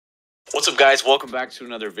What's up guys, welcome back to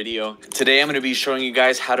another video. Today I'm going to be showing you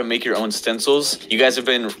guys how to make your own stencils. You guys have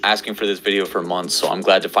been asking for this video for months, so I'm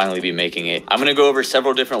glad to finally be making it. I'm going to go over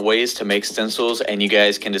several different ways to make stencils and you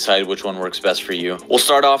guys can decide which one works best for you. We'll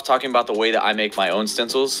start off talking about the way that I make my own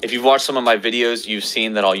stencils. If you've watched some of my videos, you've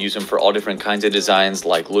seen that I'll use them for all different kinds of designs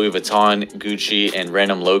like Louis Vuitton, Gucci, and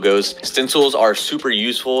random logos. Stencils are super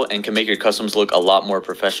useful and can make your customs look a lot more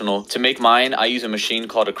professional. To make mine, I use a machine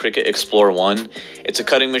called a Cricut Explore 1. It's a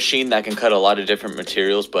cutting machine that can cut a lot of different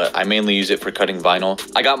materials, but I mainly use it for cutting vinyl.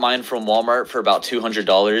 I got mine from Walmart for about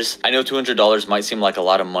 $200. I know $200 might seem like a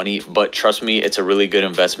lot of money, but trust me, it's a really good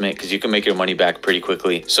investment because you can make your money back pretty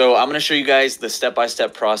quickly. So I'm going to show you guys the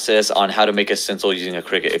step-by-step process on how to make a stencil using a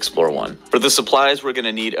Cricut Explore 1. For the supplies, we're going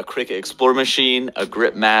to need a Cricut Explore machine, a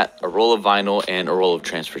grip mat, a roll of vinyl, and a roll of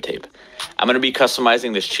transfer tape. I'm going to be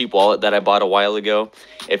customizing this cheap wallet that I bought a while ago.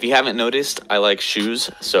 If you haven't noticed, I like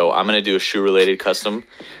shoes, so I'm going to do a shoe related custom.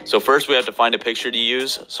 So first we have to find a picture to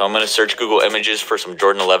use. So I'm going to search Google Images for some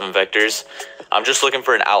Jordan 11 vectors. I'm just looking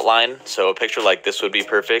for an outline, so a picture like this would be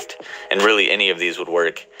perfect, and really any of these would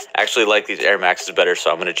work. I actually like these Air Maxes better,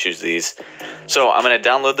 so I'm going to choose these. So I'm going to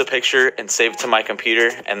download the picture and save it to my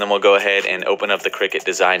computer, and then we'll go ahead and open up the Cricut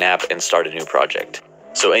Design app and start a new project.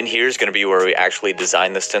 So in here is going to be where we actually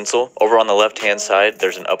design the stencil. Over on the left hand side,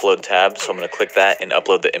 there's an upload tab. So I'm going to click that and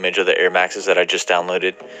upload the image of the Air Maxes that I just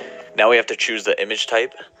downloaded. Now we have to choose the image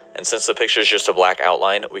type. And since the picture is just a black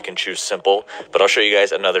outline, we can choose simple. But I'll show you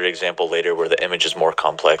guys another example later where the image is more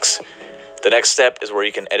complex. The next step is where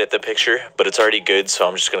you can edit the picture, but it's already good. So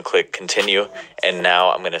I'm just going to click continue. And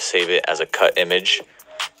now I'm going to save it as a cut image.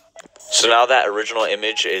 So now that original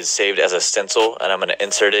image is saved as a stencil, and I'm going to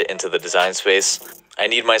insert it into the design space. I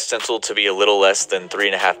need my stencil to be a little less than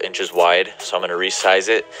 3.5 inches wide, so I'm going to resize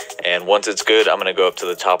it. And once it's good, I'm going to go up to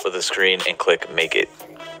the top of the screen and click Make It.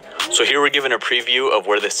 So here we're given a preview of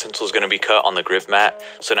where the stencil is going to be cut on the grip mat,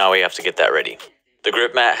 so now we have to get that ready. The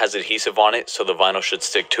grip mat has adhesive on it, so the vinyl should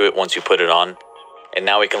stick to it once you put it on. And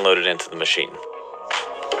now we can load it into the machine.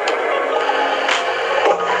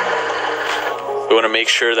 We want to make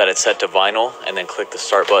sure that it's set to vinyl and then click the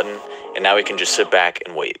start button, and now we can just sit back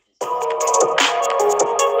and wait.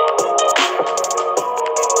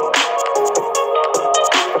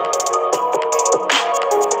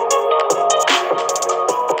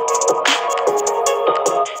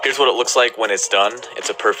 Here's what it looks like when it's done. It's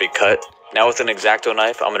a perfect cut. Now with an X-Acto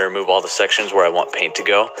knife, I'm going to remove all the sections where I want paint to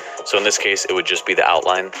go. So in this case, it would just be the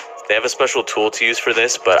outline. They have a special tool to use for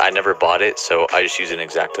this, but I never bought it, so I just use an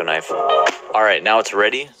X-Acto knife. All right, now it's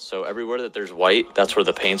ready. So everywhere that there's white, that's where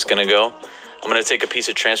the paint's going to go. I'm going to take a piece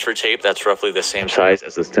of transfer tape that's roughly the same size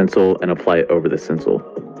as the stencil and apply it over the stencil.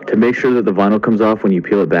 To make sure that the vinyl comes off when you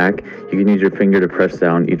peel it back, you can use your finger to press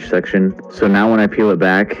down each section. So now when I peel it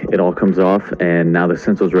back, it all comes off, and now the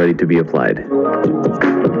stencil is ready to be applied.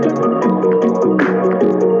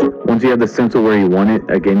 Once you have the stencil where you want it,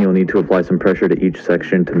 again, you'll need to apply some pressure to each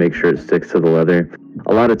section to make sure it sticks to the leather.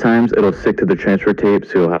 A lot of times it'll stick to the transfer tape,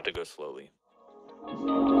 so you'll have to go slowly.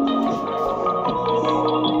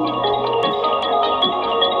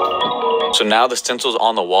 So now the stencil's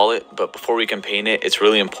on the wallet, but before we can paint it, it's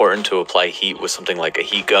really important to apply heat with something like a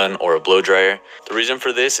heat gun or a blow dryer. The reason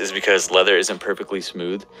for this is because leather isn't perfectly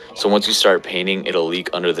smooth, so once you start painting, it'll leak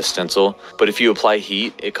under the stencil. But if you apply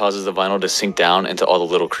heat, it causes the vinyl to sink down into all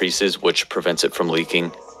the little creases, which prevents it from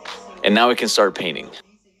leaking. And now we can start painting.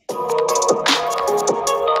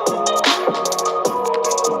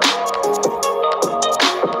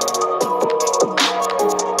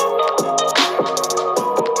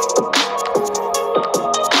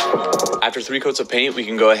 After 3 coats of paint, we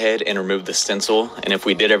can go ahead and remove the stencil, and if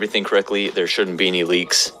we did everything correctly, there shouldn't be any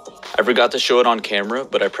leaks. I forgot to show it on camera,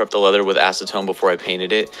 but I prepped the leather with acetone before I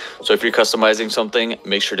painted it, so if you're customizing something,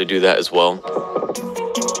 make sure to do that as well.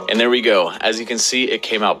 And there we go. As you can see, it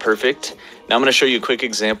came out perfect. Now I'm going to show you a quick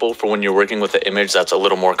example for when you're working with an image that's a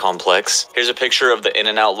little more complex. Here's a picture of the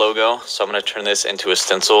In-N-Out logo, so I'm going to turn this into a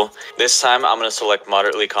stencil. This time I'm going to select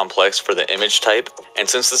moderately complex for the image type. And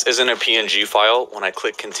since this isn't a PNG file, when I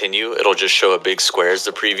click continue, it'll just show a big square as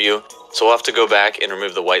the preview. So we'll have to go back and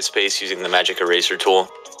remove the white space using the magic eraser tool.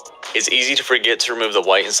 It's easy to forget to remove the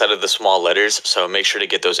white inside of the small letters, so make sure to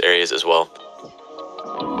get those areas as well.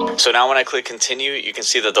 So now when I click continue, you can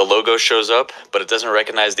see that the logo shows up, but it doesn't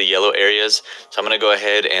recognize the yellow areas. So I'm going to go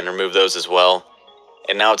ahead and remove those as well.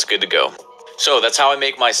 And now it's good to go. So that's how I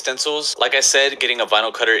make my stencils. Like I said, getting a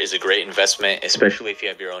vinyl cutter is a great investment, especially if you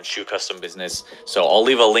have your own shoe custom business. So I'll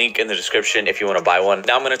leave a link in the description if you want to buy one.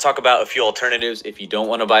 Now I'm going to talk about a few alternatives if you don't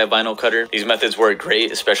want to buy a vinyl cutter. These methods work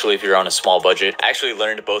great, especially if you're on a small budget. I actually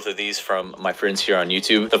learned both of these from my friends here on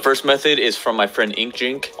YouTube. The first method is from my friend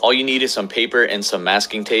Inkjink. All you need is some paper and some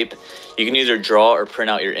masking tape. You can either draw or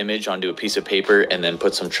print out your image onto a piece of paper and then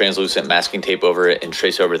put some translucent masking tape over it and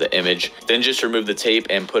trace over the image. Then just remove the tape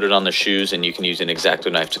and put it on the shoes, and you can use an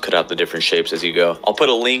X-Acto knife to cut out the different shapes as you go. I'll put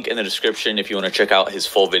a link in the description if you want to check out his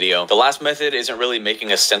full video. The last method isn't really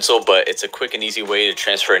making a stencil, but it's a quick and easy way to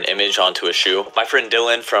transfer an image onto a shoe. My friend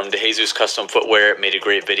Dylan from DeJesus Custom Footwear made a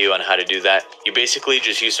great video on how to do that. You basically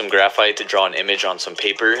just use some graphite to draw an image on some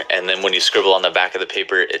paper, and then when you scribble on the back of the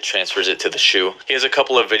paper, it transfers it to the shoe. He has a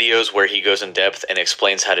couple of videos where he goes in depth and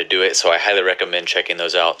explains how to do it, so I highly recommend checking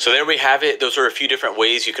those out. So there we have it. Those are a few different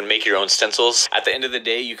ways you can make your own stencils. At the end of the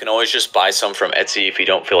day, you can always just buy some from Etsy if you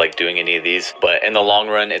don't feel like doing any of these, but in the long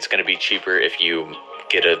run, it's going to be cheaper if you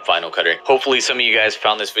get a vinyl cutter. Hopefully some of you guys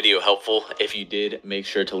found this video helpful. If you did, make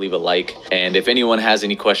sure to leave a like, and if anyone has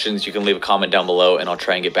any questions, you can leave a comment down below and I'll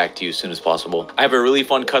try and get back to you as soon as possible. I have a really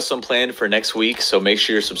fun custom planned for next week, so make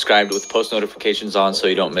sure you're subscribed with post notifications on so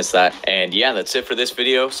you don't miss that. And yeah, that's it for this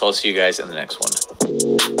video, so I'll see you guys in the next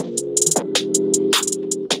one.